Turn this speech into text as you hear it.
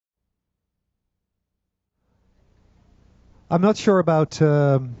I'm not sure about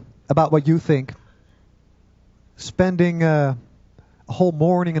what you think. Spending a whole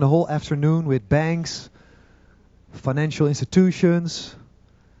morning and a whole afternoon with banks, financial institutions,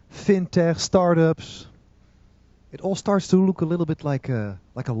 fintech, startups. It all starts to look a little bit like a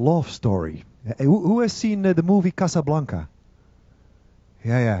love story. Who has seen the movie Casablanca?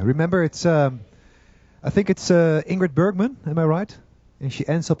 Yeah. Remember, it's I think it's Ingrid Bergman. Am I right? And she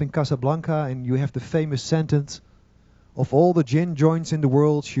ends up in Casablanca, and you have the famous sentence, "Of all the gin joints in the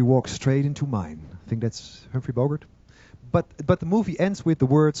world, she walks straight into mine." I think that's Humphrey Bogart. But the movie ends with the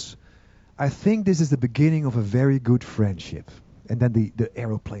words, "I think this is the beginning of a very good friendship." And then the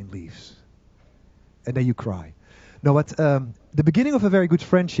aeroplane leaves. And then you cry. No, but the beginning of a very good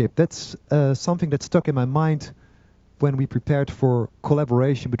friendship, that's something that stuck in my mind when we prepared for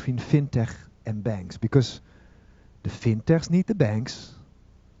collaboration between fintech and banks. Because the fintechs need the banks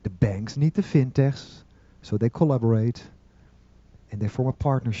need the fintechs, so they collaborate and they form a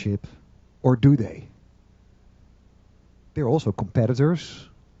partnership. Or do they? They're also competitors,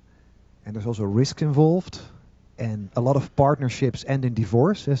 and there's also risk involved, and a lot of partnerships end in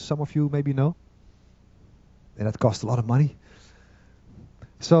divorce, as some of you maybe know. And that costs a lot of money.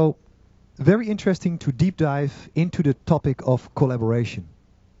 So, very interesting to deep dive into the topic of collaboration.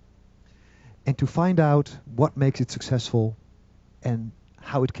 And to find out what makes it successful and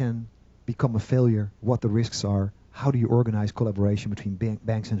how it can become a failure, what the risks are, how do you organize collaboration between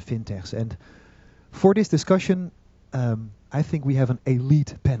banks and fintechs. And for this discussion, I think we have an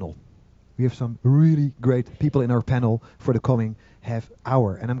elite panel. We have some really great people in our panel for the coming half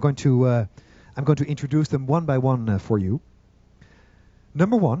hour. And I'm going to introduce them one by one for you.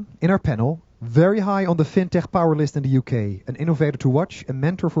 Number one in our panel, very high on the fintech power list in the UK, an innovator to watch, a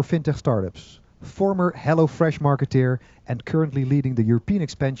mentor for fintech startups, former HelloFresh marketeer, and currently leading the European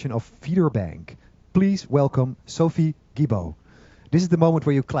expansion of Sberbank. Please welcome Sophie Guibaud. This is the moment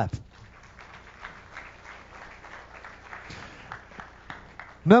where you clap.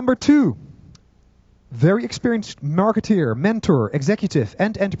 Number two, very experienced marketeer, mentor, executive,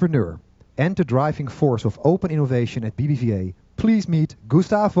 and entrepreneur, and the driving force of open innovation at BBVA. Please meet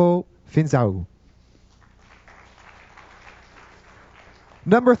Gustavo Finzau.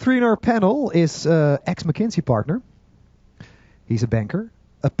 Number three in our panel is ex-McKinsey partner. He's a banker,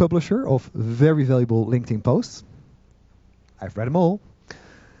 a publisher of very valuable LinkedIn posts. I've read them all.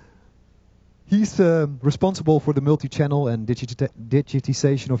 He's responsible for the multichannel and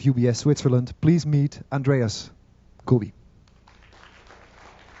digitization of UBS Switzerland. Please meet Andreas Kubli.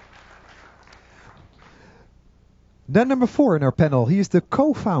 Then number four in our panel, he is the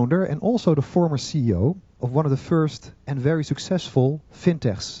co-founder and also the former CEO of one of the first and very successful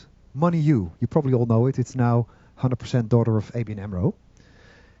fintechs, MoneyU. You probably all know it. It's now 100% daughter of ABN AMRO.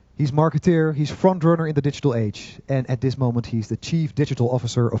 He's marketeer, he's front runner in the digital age, and at this moment he's the chief digital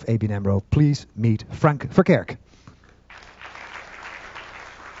officer of ABN AMRO. Please meet Frank Verkerk.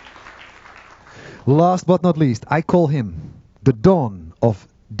 Last but not least, I call him the dawn of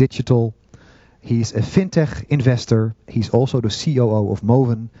digital. He's a fintech investor. He's also the COO of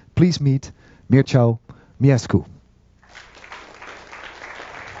Moven. Please meet Mircea Mihaescu.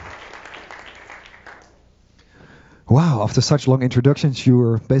 Wow, after such long introductions, you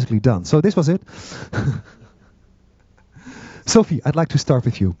were basically done. So this was it. Sophie, I'd like to start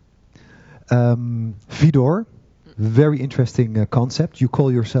with you. Vidor, very interesting concept. You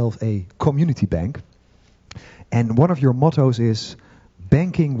call yourself a community bank. And one of your mottos is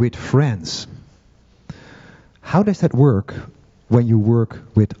banking with friends. How does that work when you work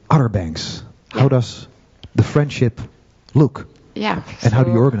with other banks? How does the friendship look? Yeah. And how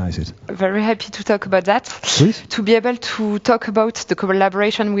do you organize it? Very happy to talk about that. Please. To be able to talk about the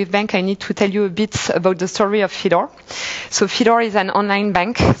collaboration with bank, I need to tell you a bit about the story of Fidor. So Fidor is an online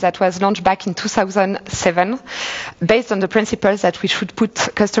bank that was launched back in 2007, based on the principles that we should put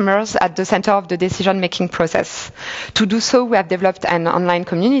customers at the center of the decision-making process. To do so, we have developed an online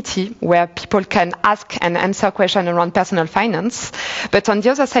community where people can ask and answer questions around personal finance. But on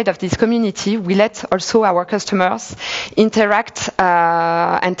the other side of this community, we let also our customers interact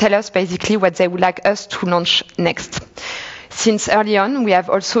and tell us basically what they would like us to launch next. Since early on, we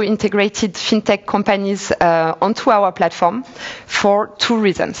have also integrated fintech companies onto our platform for two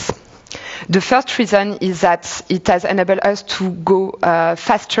reasons. The first reason is that it has enabled us to go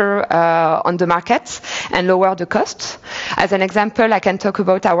faster on the market and lower the cost. As an example, I can talk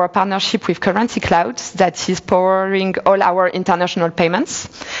about our partnership with Currency Cloud that is powering all our international payments.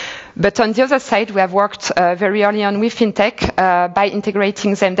 But on the other side, we have worked very early on with FinTech by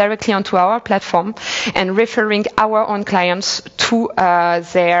integrating them directly onto our platform and referring our own clients to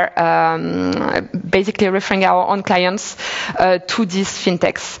basically referring our own clients to these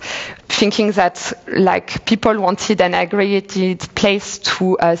FinTechs, thinking that like people wanted an aggregated place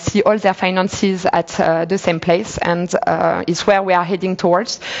to see all their finances at the same place, and is where we are heading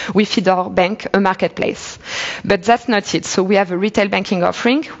towards with Sberbank, a marketplace. But that's not it. So we have a retail banking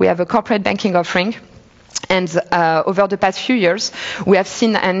offering, we have a corporate banking offering, and over the past few years, we have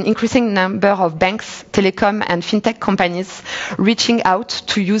seen an increasing number of banks, telecom, and fintech companies reaching out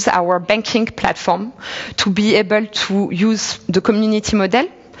to use our banking platform to be able to use the community model,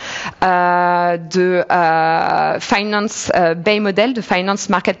 the finance bay model, the finance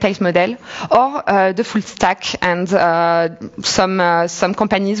marketplace model, or the full stack, and some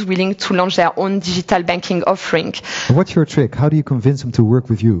companies willing to launch their own digital banking offering. What's your trick? How do you convince them to work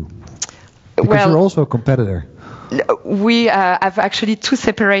with you? Because you're also a competitor. We have actually two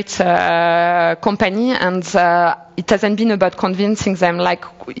separate companies, and it hasn't been about convincing them. Like,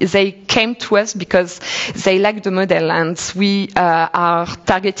 they came to us because they like the model, and we are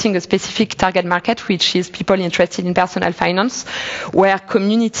targeting a specific target market, which is people interested in personal finance, where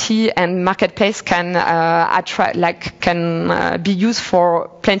community and marketplace can be used for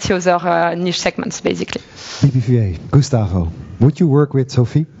plenty of other niche segments, basically. BBVA, Gustavo, would you work with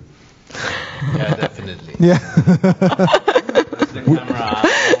Sophie? Yeah, definitely. Yeah. That's the camera.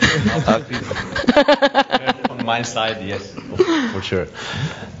 On my side, yes, for sure.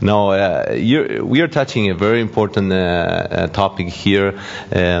 No, we are touching a very important topic here.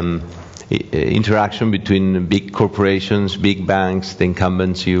 Interaction between big corporations, big banks, the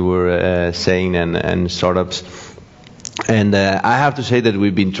incumbents you were saying, and startups. And I have to say that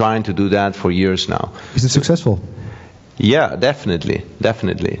we've been trying to do that for years now. Is it successful? Yeah, definitely.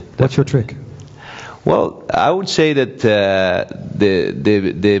 What's your trick? Well, I would say that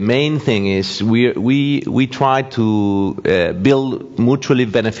the main thing is we try to build mutually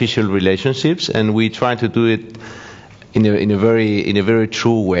beneficial relationships, and we try to do it in a very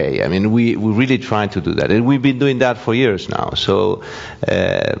true way. I mean, we really try to do that, and we've been doing that for years now. So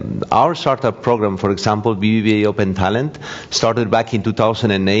our startup program, for example, BBVA Open Talent, started back in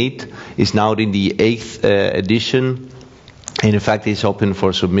 2008, is now in the 8th edition. And in fact, it's open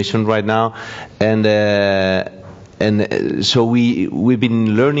for submission right now, and so we've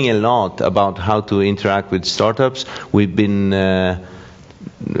been learning a lot about how to interact with startups. We've been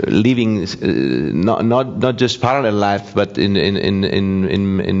living not just parallel life, but in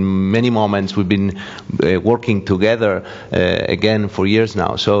many moments we've been working together again for years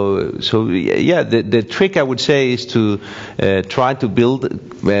now. So yeah, the trick I would say is to try to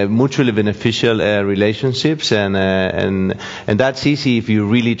build mutually beneficial relationships, and that's easy if you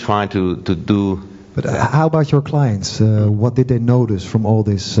really try to do. But how about your clients? What did they notice from all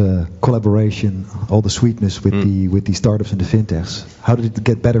this collaboration, all the sweetness with the startups and the fintechs? How did it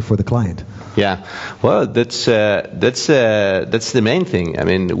get better for the client? Yeah, well, that's the main thing. I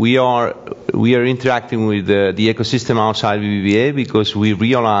mean, we are interacting with the ecosystem outside BBVA because we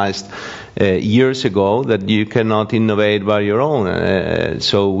realized years ago that you cannot innovate by your own.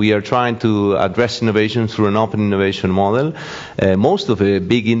 So we are trying to address innovation through an open innovation model. Most of the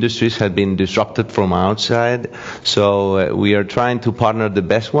big industries have been disrupted from outside, so we are trying to partner the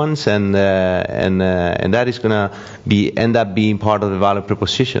best ones, and that is going to end up being part of the value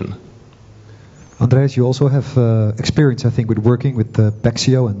proposition. Andreas, you also have experience, I think, with working with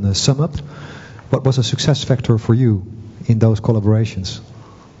Pexio and SumUp. What was a success factor for you in those collaborations?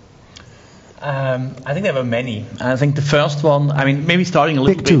 I think there were many. I think the first one, I mean, maybe starting a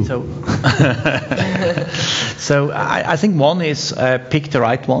little bit. So I think one is pick the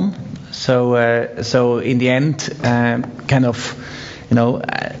right one. So in the end, kind of, you know,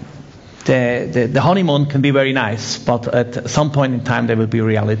 the honeymoon can be very nice, but at some point in time there will be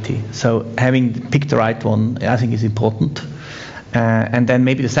reality. So having picked the right one, I think, is important. And then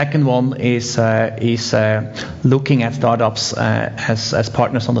maybe the second one is looking at startups as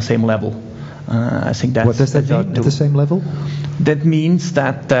partners on the same level. I think that's. What does that mean? At the same level? That means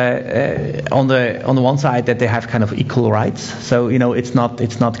that on the one side that they have kind of equal rights. So you know, it's not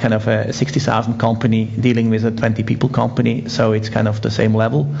kind of a 60,000 company dealing with a 20 people company. So it's kind of the same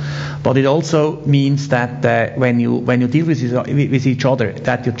level. But it also means that when you deal with each other,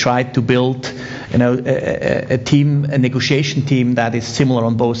 that you try to build, you know, a team, a negotiation team that is similar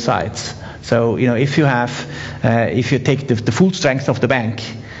on both sides. So you know, if you take the full strength of the bank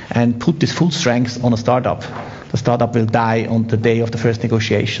and put this full strength on a startup, the startup will die on the day of the first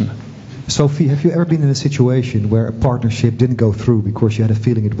negotiation. Sophie, have you ever been in a situation where a partnership didn't go through because you had a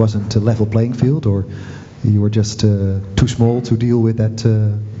feeling it wasn't a level playing field, or you were just too small to deal with that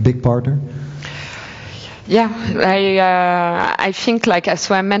big partner? Yeah, I think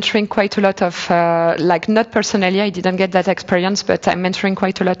so I'm mentoring quite a lot of not personally, I didn't get that experience, but I'm mentoring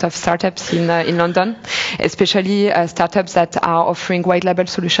quite a lot of startups in London, especially startups that are offering white label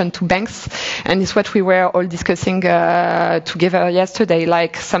solution to banks, and it's what we were all discussing together yesterday.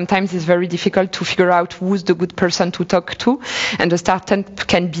 Like sometimes it's very difficult to figure out who's the good person to talk to, and the startup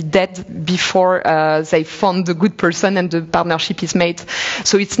can be dead before they found the good person and the partnership is made.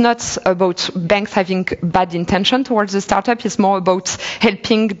 So it's not about banks having bad intention towards the startup, is more about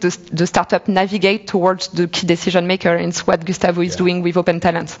helping the startup navigate towards the key decision maker. And it's what Gustavo is doing with Open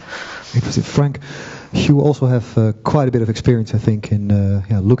Talent. Interesting. Frank, you also have quite a bit of experience, I think, in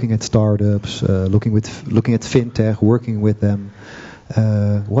looking at startups, looking at FinTech, working with them.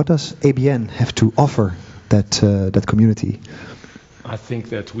 What does ABN have to offer that community? I think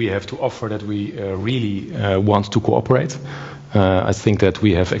that we have to offer that we really want to cooperate. I think that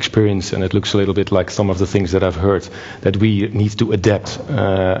we have experience, and it looks a little bit like some of the things that I've heard, that we need to adapt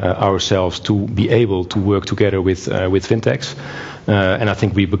ourselves to be able to work together with FinTechs. And I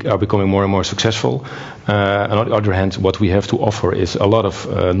think we are becoming more and more successful. On the other hand, what we have to offer is a lot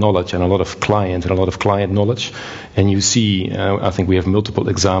of knowledge and a lot of client knowledge. And you see, I think we have multiple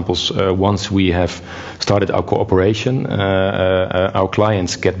examples. Once we have started our cooperation, our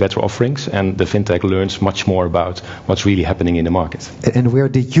clients get better offerings, and the FinTech learns much more about what's really happening in the market. And where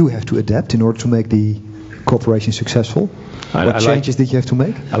did you have to adapt in order to make the cooperation successful? What changes did you have to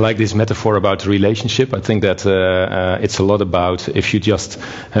make? I like this metaphor about the relationship. I think that it's a lot about if you just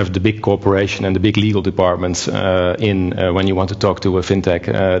have the big corporation and the big legal departments when you want to talk to a FinTech,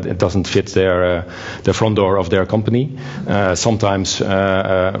 it doesn't fit the front door of their company. Sometimes,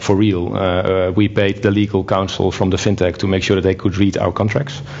 for real, we paid the legal counsel from the FinTech to make sure that they could read our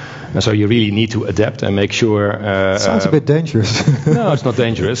contracts. And so you really need to adapt and make sure... Sounds a bit dangerous. No, it's not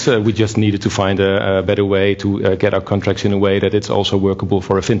dangerous. We just needed to find a better way to get our contracts in a way that it's also workable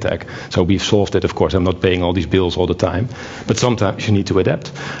for a FinTech. So we've solved it, of course. I'm not paying all these bills all the time. But sometimes you need to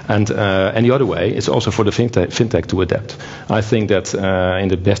adapt. And the other way is also for the FinTech to adapt. I think that in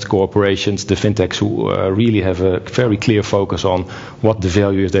the best corporations, the FinTechs who really have a very clear focus on what the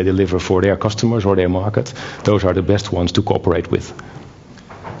value is they deliver for their customers or their market, those are the best ones to cooperate with.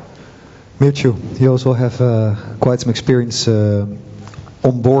 Mircea, you also have quite some experience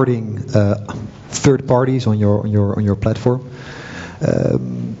onboarding third parties on your platform.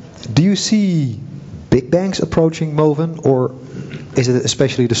 Do you see big banks approaching Moven, or is it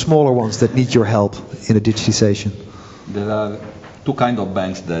especially the smaller ones that need your help in the digitization? There are two kinds of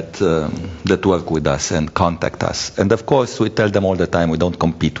banks that work with us and contact us. And of course, we tell them all the time we don't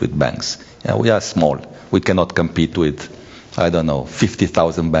compete with banks. Yeah, we are small. We cannot compete with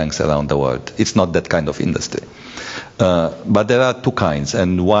 50,000 banks around the world. It's not that kind of industry. But there are two kinds,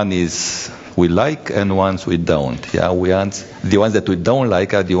 and one is we like and ones we don't. Yeah, the ones that we don't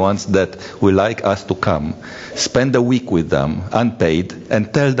like are the ones that we like us to come, spend a week with them, unpaid,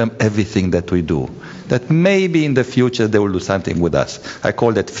 and tell them everything that we do. That maybe in the future they will do something with us. I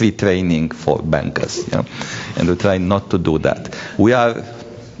call that free training for bankers. Yeah? And we try not to do that.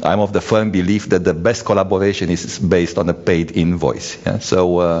 I'm of the firm belief that the best collaboration is based on a paid invoice. Yeah?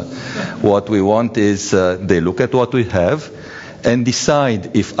 So what we want is they look at what we have and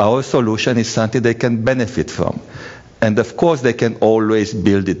decide if our solution is something they can benefit from. And of course, they can always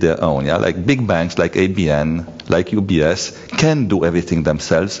build it their own. Yeah? Like big banks like ABN, like UBS, can do everything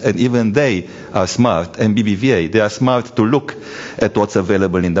themselves. And even they are smart, and BBVA, they are smart to look at what's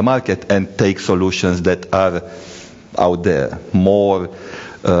available in the market and take solutions that are out there, more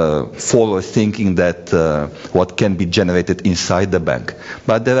forward thinking that what can be generated inside the bank.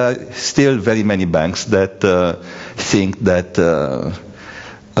 But there are still very many banks that think that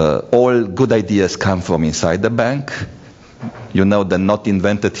all good ideas come from inside the bank. You know, the not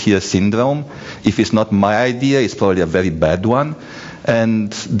invented here syndrome. If it's not my idea, it's probably a very bad one.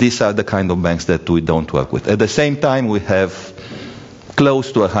 And these are the kind of banks that we don't work with. At the same time, we have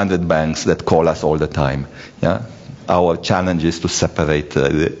close to 100 banks that call us all the time. Yeah? Our challenge is to separate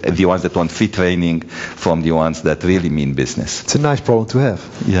the ones that want free training from the ones that really mean business. It's a nice problem to have.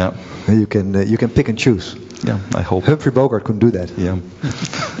 Yeah. You can pick and choose. Yeah, I hope. Humphrey Bogart couldn't do that. Yeah.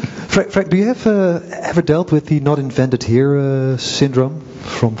 Frank, do you have ever dealt with the not invented here syndrome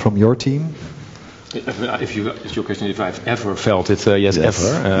from your team? If your question is if I've ever felt it, yes, Yes.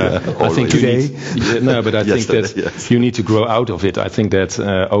 ever. I think Today. but I think that yes. you need to grow out of it. I think that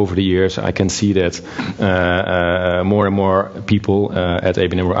over the years I can see that more and more people at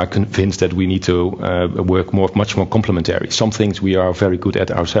ABN AMRO are convinced that we need to work much more complementary. Some things we are very good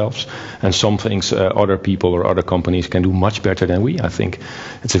at ourselves, and some things other people or other companies can do much better than we. I think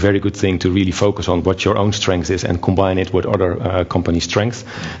it's a very good thing to really focus on what your own strength is and combine it with other companies' strengths.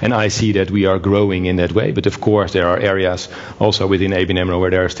 And I see that we are growing in that way. But of course, there are areas also within ABN AMRO where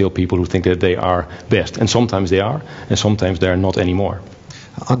there are still people who think that they are best. And sometimes they are, and sometimes they are not anymore.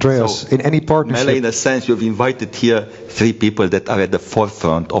 Andreas, in any partnership... Mele, in a sense, you've invited here 3 people that are at the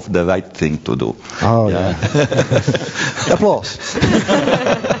forefront of the right thing to do. Oh, yeah. Applause.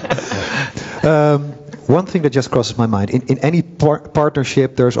 One thing that just crosses my mind, in any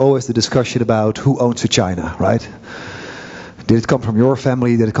partnership, there's always the discussion about who owns the China, right? Did it come from your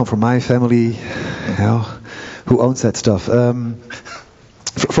family? Did it come from my family? Who owns that stuff?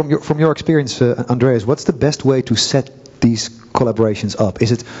 From your experience, Andreas, what's the best way to set these collaborations up?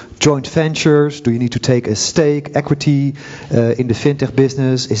 Is it joint ventures? Do you need to take a stake, equity in the fintech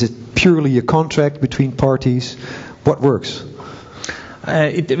business? Is it purely a contract between parties? What works?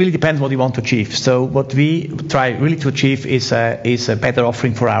 It really depends what you want to achieve. So what we try really to achieve is a better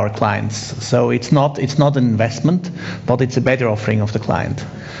offering for our clients. So it's not an investment, but it's a better offering of the client.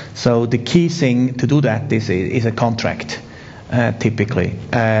 So the key thing to do that is a contract, typically.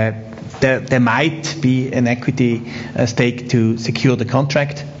 There might be an equity stake to secure the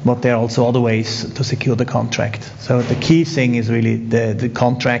contract, but there are also other ways to secure the contract. So the key thing is really the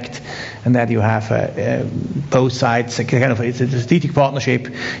contract, and that you have both sides. It's a strategic partnership.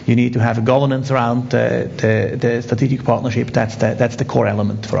 You need to have a governance around the strategic partnership. That's the core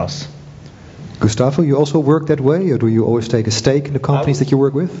element for us. Gustavo, you also work that way, or do you always take a stake in the companies that you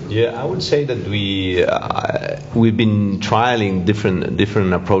work with? Yeah, I would say that we've been trialing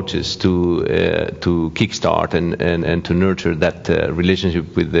different approaches to kickstart and to nurture that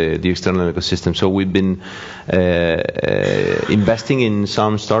relationship with the external ecosystem. So we've been investing in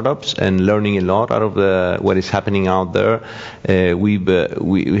some startups and learning a lot out of what is happening out there. We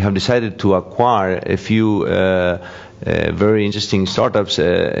have decided to acquire a few very interesting startups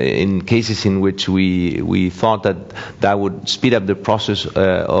in cases in which we thought that would speed up the process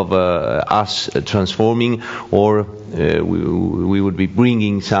of us transforming, or we would be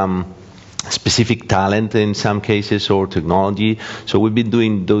bringing some specific talent in some cases, or technology. So we've been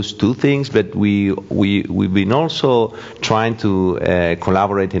doing those two things, but we've been also trying to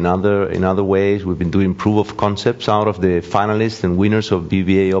collaborate in other ways. We've been doing proof of concepts out of the finalists and winners of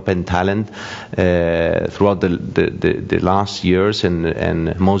BBA Open Talent throughout the last years,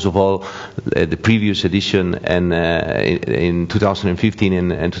 and most of all the previous edition, and in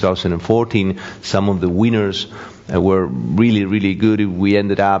 2015 and 2014 some of the winners were really good. We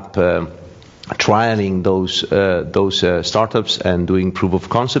ended up trialing those startups and doing proof of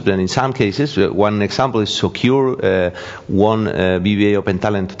concept, and in some cases, one example is Secure, won BBA Open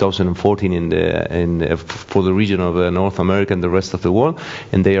Talent 2014 for the region of North America and the rest of the world,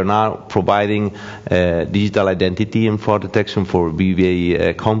 and they are now providing digital identity and fraud detection for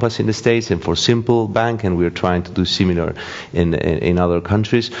BBA Compass in the States and for Simple Bank, and we are trying to do similar in other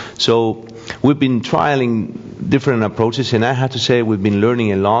countries. So we've been trialing different approaches, and I have to say we've been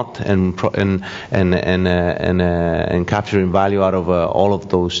learning a lot and capturing value out of all of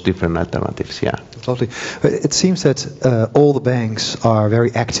those different alternatives. Yeah. Totally. It seems that all the banks are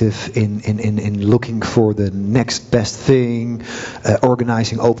very active in looking for the next best thing,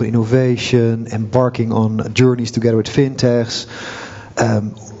 organizing open innovation, embarking on journeys together with FinTechs.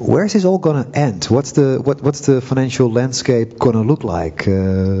 Where is this all going to end? What's the financial landscape going to look like?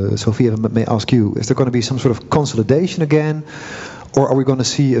 Sophia, may I ask you, is there going to be some sort of consolidation again? Or are we going to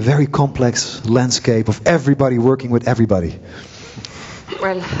see a very complex landscape of everybody working with everybody?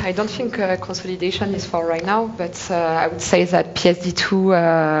 Well, I don't think consolidation is for right now, but I would say that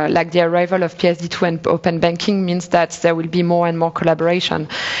PSD2, like the arrival of PSD2 and open banking, means that there will be more and more collaboration.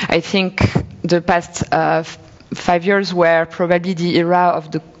 I think the past 5 years were probably the era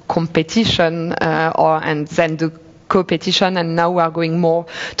of the competition and then the competition, and now we are going more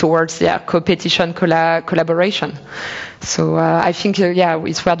towards competition collaboration. So I think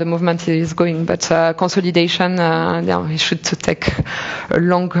it's where the movement is going, but consolidation it should take a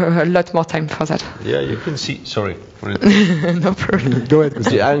lot more time for that. Yeah, you can see. Sorry. No problem. Go ahead,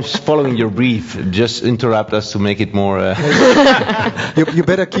 Gustavo. I'm following your brief. Just interrupt us to make it more. You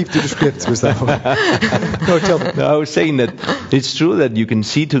better keep to the script, Gustavo. No, tell me. No, I was saying that it's true that you can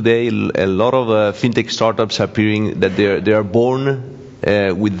see today a lot of fintech startups appearing that they are born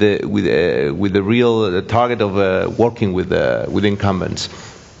with the real target of working with incumbents.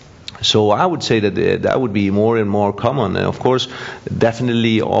 So I would say that that would be more and more common. And of course,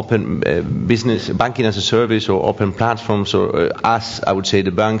 definitely open business, banking as a service, or open platforms, or us, I would say the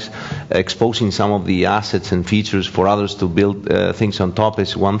banks exposing some of the assets and features for others to build things on top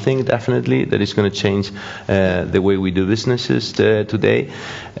is one thing, definitely, that is going to change the way we do businesses today.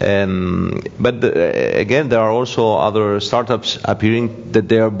 But again, there are also other startups appearing that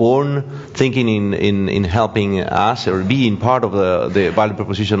they are born thinking in helping us or being part of the value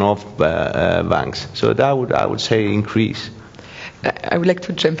proposition of banks. So that I would say increase. I would like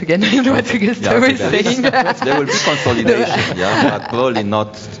to jump again into what Gustavo is saying. There will be consolidation, but probably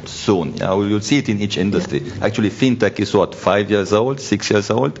not soon. We will see it in each industry. Actually, FinTech is 5 years old, 6 years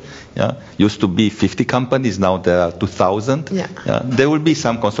old. Used to be 50 companies, now there are 2,000. There will be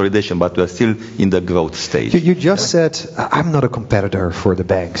some consolidation, but we are still in the growth stage. You just said, I'm not a competitor for the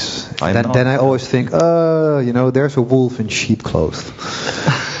banks. Then I always think, there's a wolf in sheep clothing.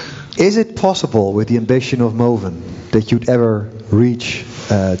 Is it possible with the ambition of Moven that you'd ever reach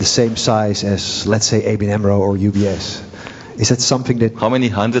the same size as, let's say, ABN AMRO or UBS? Is that something that... How many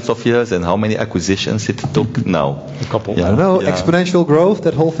hundreds of years and how many acquisitions it took now? A couple. I don't know, exponential growth,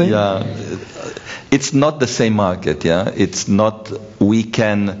 that whole thing? Yeah, it's not the same market, It's not, we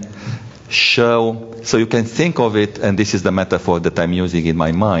can show... So you can think of it, and this is the metaphor that I'm using in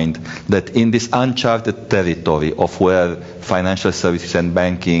my mind, that in this uncharted territory of where financial services and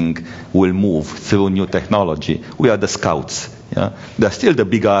banking will move through new technology, we are the scouts. There are still the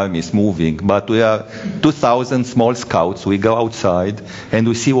big armies moving, but we are 2,000 small scouts. We go outside and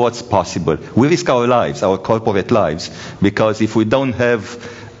we see what's possible. We risk our lives, our corporate lives, because if we don't have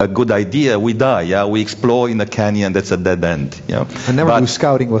a good idea, we die. We explore in a canyon that's a dead end. I never knew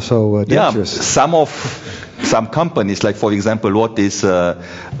scouting was so dangerous. Some companies, like for example, what is the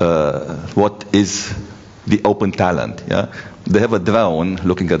open talent? They have a drone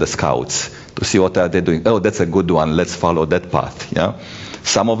looking at the scouts to see what are they doing. Oh, that's a good one. Let's follow that path.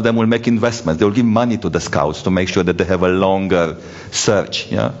 Some of them will make investments. They will give money to the scouts to make sure that they have a longer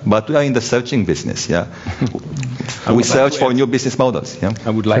search. But we are in the searching business. We search for new business models. I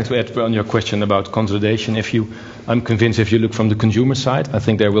would like to add on your question about consolidation. I'm convinced if you look from the consumer side, I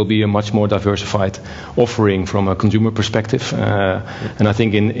think there will be a much more diversified offering from a consumer perspective. And I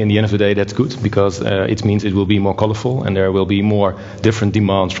think in the end of the day, that's good, because it means it will be more colorful and there will be more different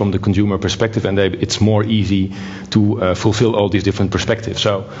demands from the consumer perspective, and it's more easy to fulfill all these different perspectives.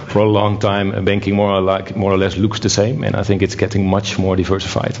 So for a long time, banking more or less looks the same, and I think it's getting much more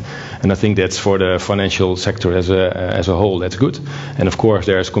diversified. And I think that's for the financial sector as a whole, that's good. And of course,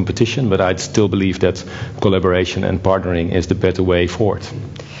 there's competition, but I still believe that collaboration and partnering is the better way forward.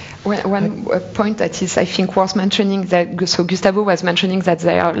 One point that is, I think, worth mentioning, so Gustavo was mentioning that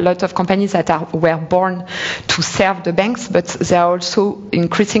there are a lot of companies that were born to serve the banks, but there are also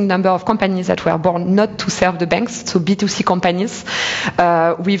increasing number of companies that were born not to serve the banks, so B2C companies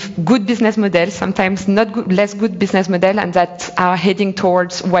with good business models, sometimes less good business model, and that are heading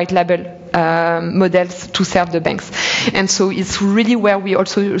towards white label models to serve the banks. And so it's really where we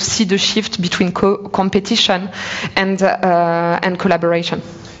also see the shift between competition and collaboration.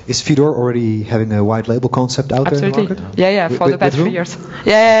 Is Fidor already having a white label concept out there in the market? Yeah, for the past 3 years.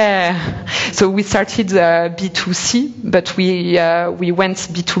 Yeah. So we started B2C, but we went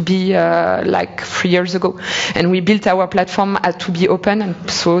B2B like 3 years ago, and we built our platform to be open,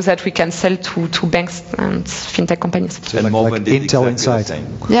 and so that we can sell to banks and fintech companies. So like Intel inside.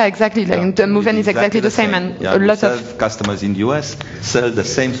 Yeah, exactly. Like Moven is exactly the same, and a lot of customers in the US sell the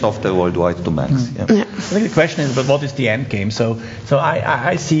same software worldwide to banks. I think the question is, but what is the end game? So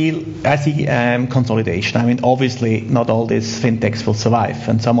I see consolidation. I mean, obviously, not all these fintechs will survive,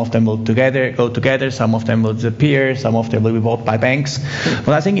 and some of them will go together, some of them will disappear, some of them will be bought by banks.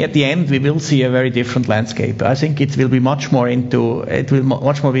 But I think at the end, we will see a very different landscape. I think it will be much more be an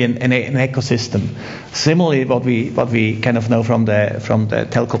ecosystem. Similarly, what we kind of know from the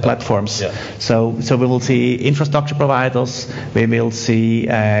telco platforms. Yeah. So we will see infrastructure providers. We will see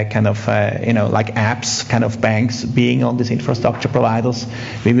like apps, kind of banks being on these infrastructure providers.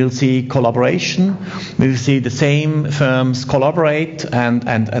 We will see collaboration. We will see the same firms collaborate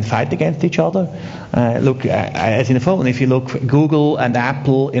and fight against each other. Look, as in the phone, if you look Google and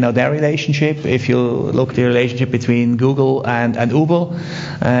Apple, their relationship, if you look the relationship between Google and Uber,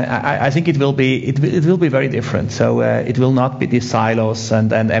 I think it will be very different. So it will not be these silos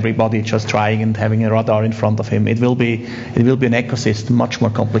and everybody just trying and having a radar in front of him. It will be an ecosystem, much more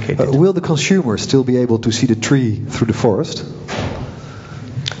complicated. Will the consumer still be able to see the tree through the forest?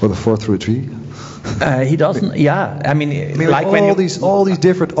 Or the forest through a tree? He doesn't. Yeah, I mean like all when all these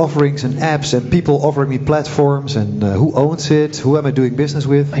different offerings and apps and people offering me platforms and who owns it, who am I doing business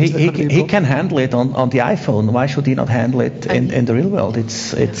with? He can handle it on the iPhone. Why should he not handle it in the real world?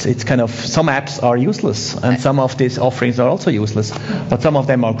 It's kind of, some apps are useless and some of these offerings are also useless, but some of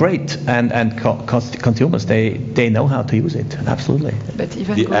them are great and consumers they know how to use it. Absolutely. But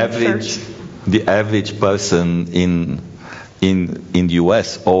even the average person in the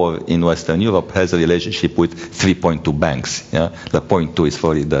US or in Western Europe has a relationship with 3.2 banks. Yeah, the 0.2 is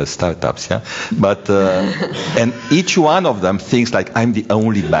for the startups. Yeah, but and each one of them thinks like, I'm the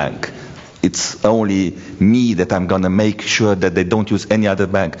only bank. It's only me that I'm gonna make sure that they don't use any other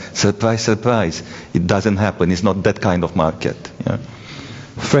bank. Surprise, surprise! It doesn't happen. It's not that kind of market. Yeah.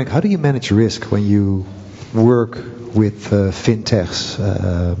 Frank, how do you manage risk when you work with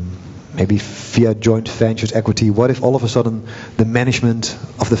FinTechs? Maybe via joint ventures, equity. What if all of a sudden the management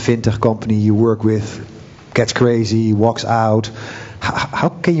of the FinTech company you work with gets crazy, walks out? How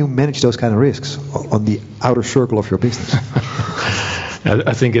can you manage those kind of risks on the outer circle of your business?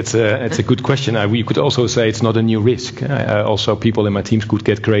 I think it's a good question. You could also say it's not a new risk. Also, people in my teams could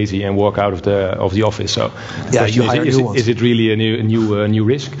get crazy and walk out of the office. So, yeah, you hire new ones. Is it really a new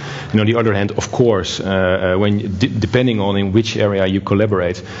risk? And on the other hand, of course, when depending on in which area you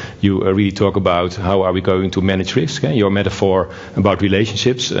collaborate, you really talk about how are we going to manage risk. Your metaphor about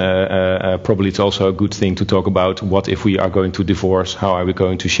relationships, probably it's also a good thing to talk about what if we are going to divorce? How are we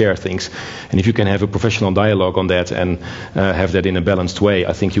going to share things? And if you can have a professional dialogue on that and have that in a balanced way,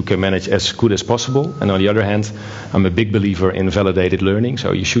 I think you can manage as good as possible. And on the other hand, I'm a big believer in validated learning,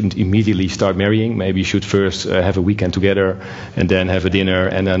 so you shouldn't immediately start marrying. Maybe you should first have a weekend together and then have a dinner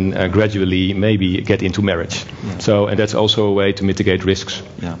and then gradually maybe get into marriage. Yeah. So, and that's also a way to mitigate risks.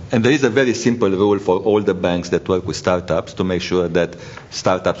 Yeah. And there is a very simple rule for all the banks that work with startups to make sure that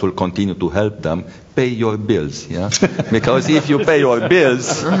startups will continue to help them. Pay your bills, yeah? Because if you pay your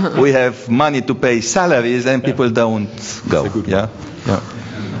bills, we have money to pay salaries and people don't go, yeah? Yeah.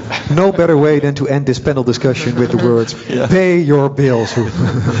 No better way than to end this panel discussion with the words, pay your bills.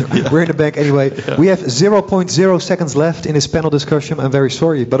 We're in the bank anyway. Yeah. We have 0.0 seconds left in this panel discussion. I'm very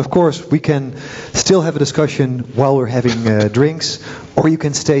sorry. But of course, we can still have a discussion while we're having drinks. Or you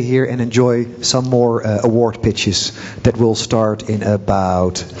can stay here and enjoy some more award pitches that will start in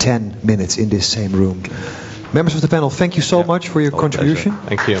about 10 minutes in this same room. Members of the panel, thank you so much for your contribution.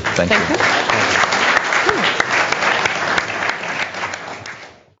 Pleasure. Thank you. Thank you.